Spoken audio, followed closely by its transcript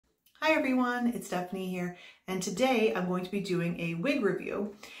Hi everyone, it's Stephanie here, and today I'm going to be doing a wig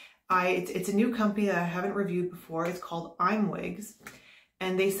review. It's a new company that I haven't reviewed before. It's called imwigs,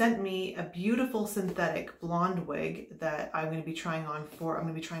 and they sent me a beautiful synthetic blonde wig that I'm going to be trying on for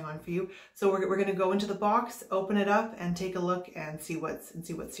you. So we're going to go into the box, open it up, and take a look and see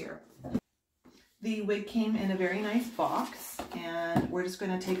what's here. The wig came in a very nice box, and we're just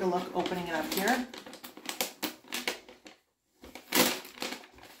going to take a look opening it up here.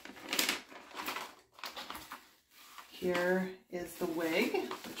 Here is the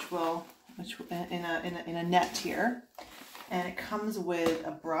wig, which in a net here, and it comes with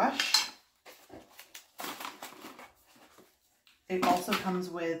a brush. It also comes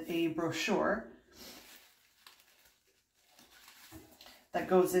with a brochure that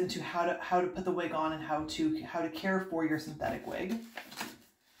goes into how to put the wig on and how to care for your synthetic wig.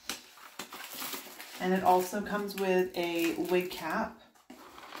 And it also comes with a wig cap.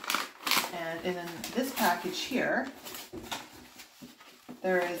 And in this package here,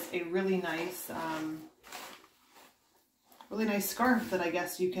 there is a really nice scarf that I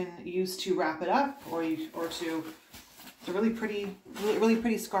guess you can use to wrap it up, or it's a really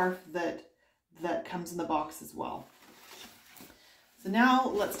pretty scarf that comes in the box as well. So now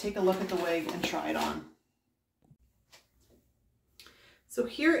let's take a look at the wig and try it on. So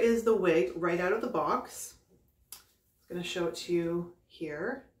here is the wig right out of the box. I'm going to show it to you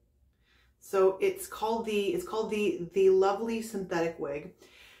here. So it's called the Lovely Synthetic Wig,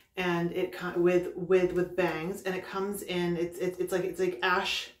 and it with bangs, and it comes in it's like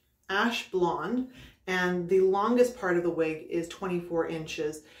ash blonde, and the longest part of the wig is 24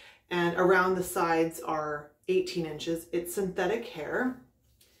 inches, and around the sides are 18 inches. It's synthetic hair.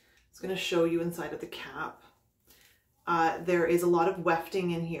 It's going to show you inside of the cap. There is a lot of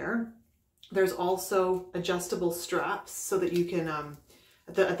wefting in here. There's also adjustable straps so that you can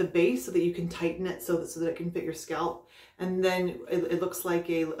at the base, so that you can tighten it so that it can fit your scalp. And then it looks like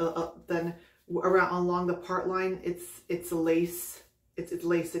then around along the part line, it's lace. It's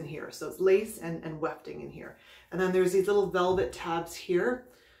lace in here, so it's lace and wefting in here. And then there's these little velvet tabs here,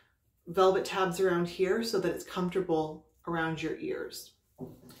 velvet tabs around here, so that it's comfortable around your ears.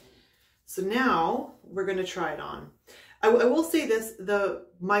 So now we're going to try it on. I will say this,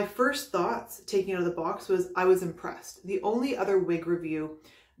 my first thoughts taking it out of the box was I was impressed. The only other wig review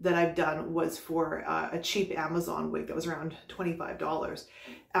that I've done was for a cheap Amazon wig that was around $25.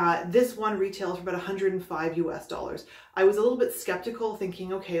 This one retails for about $105 US. I was a little bit skeptical,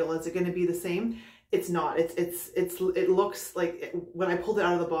 thinking, okay, well, is it going to be the same? It's not. It looks like, when I pulled it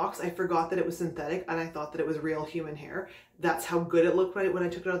out of the box, I forgot that it was synthetic, and I thought that it was real human hair. That's how good it looked when I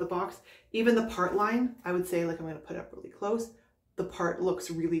took it out of the box. Even the part line, I would say, like, I'm going to put it up really close. The part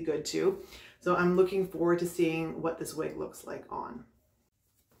looks really good too. So I'm looking forward to seeing what this wig looks like on.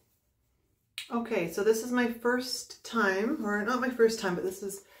 Okay, so this is my first time, or not my first time, but this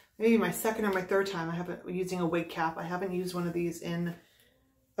is maybe my second or my third time using a wig cap. I haven't used one of these in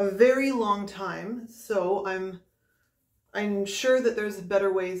a very long time, so I'm sure that there's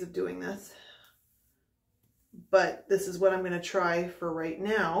better ways of doing this, but this is what I'm going to try for right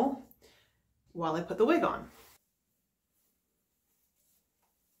now while I put the wig on.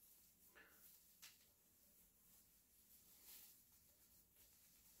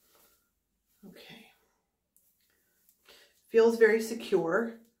 Okay, feels very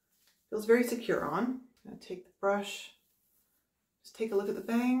secure. Feels very secure on. I'm going to take the brush. Just take a look at the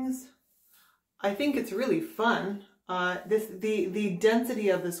bangs. I think it's really fun. The density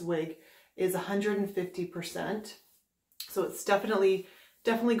of this wig is 150%, so it's definitely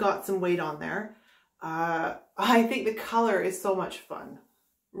got some weight on there. I think the color is so much fun,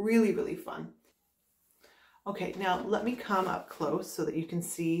 really fun. Okay, now let me come up close so that you can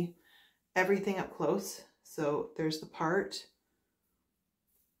see everything up close. So there's the part.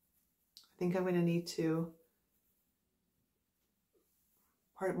 I think I'm going to need to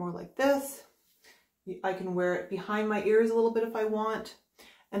part it more like this. I can wear it behind my ears a little bit if I want.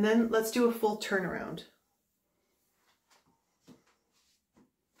 And then let's do a full turnaround.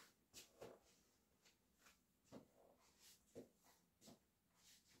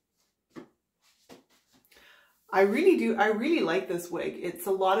 I really like this wig. It's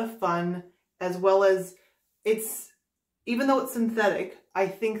a lot of fun, as well as even though it's synthetic, I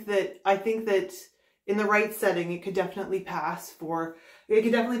think that in the right setting, it could definitely pass for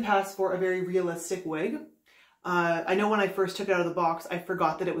a very realistic wig. I know when I first took it out of the box, I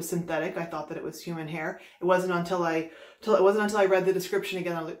forgot that it was synthetic. I thought that it was human hair. It wasn't until I read the description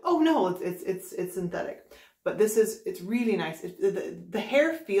again, I was like, oh no, it's synthetic. But it's really nice. The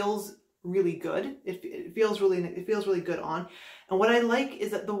hair feels really good. It feels really good on. And what I like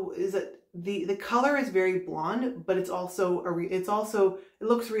is that the color is very blonde, but it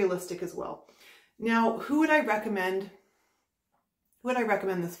looks realistic as well. Now, who would I recommend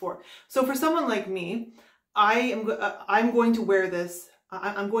this for? So for someone like me, I'm going to wear this.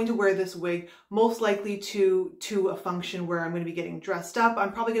 I'm going to wear this wig most likely to a function where I'm going to be getting dressed up.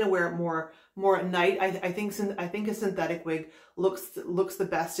 I'm probably going to wear it more at night. I think a synthetic wig looks the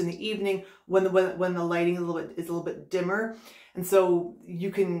best in the evening when the lighting is a little bit dimmer, and so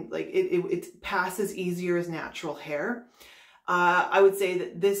you can it passes easier as natural hair. I would say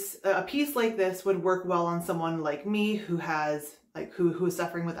that a piece like this would work well on someone like me who has who is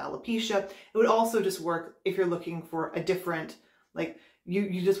suffering with alopecia. It would also just work if you're looking for a different,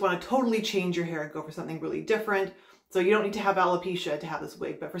 you just want to totally change your hair and go for something really different. So you don't need to have alopecia to have this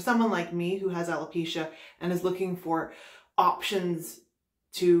wig. But for someone like me who has alopecia and is looking for options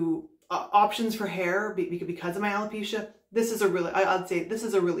for hair because of my alopecia, I'd say this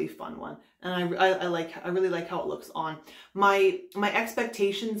is a really fun one. And I really like how it looks on. My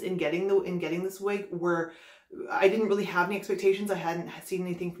expectations in getting this wig were, I didn't really have any expectations. I hadn't seen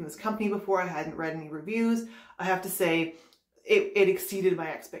anything from this company before. I hadn't read any reviews. I have to say, it exceeded my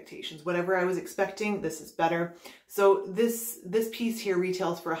expectations. Whatever I was expecting, this is better. So this piece here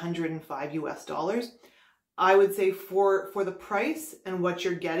retails for $105 US. I would say for the price and what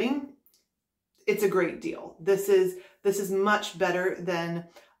you're getting, it's a great deal. This is much better than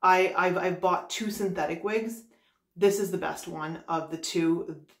I've bought 2 synthetic wigs. This is the best one of the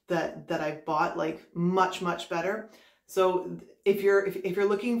 2 that I've bought, much better. So if you're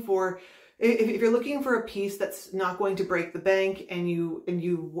looking for a piece that's not going to break the bank and you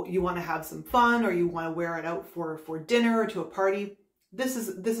want to have some fun, or you want to wear it out for dinner or to a party, this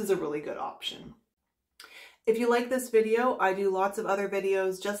is a really good option. If you like this video, I do lots of other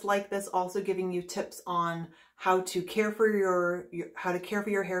videos just like this, also giving you tips on how to care for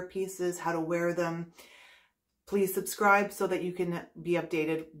your hair pieces, how to wear them. Please subscribe so that you can be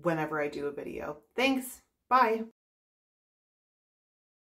updated whenever I do a video. Thanks. Bye.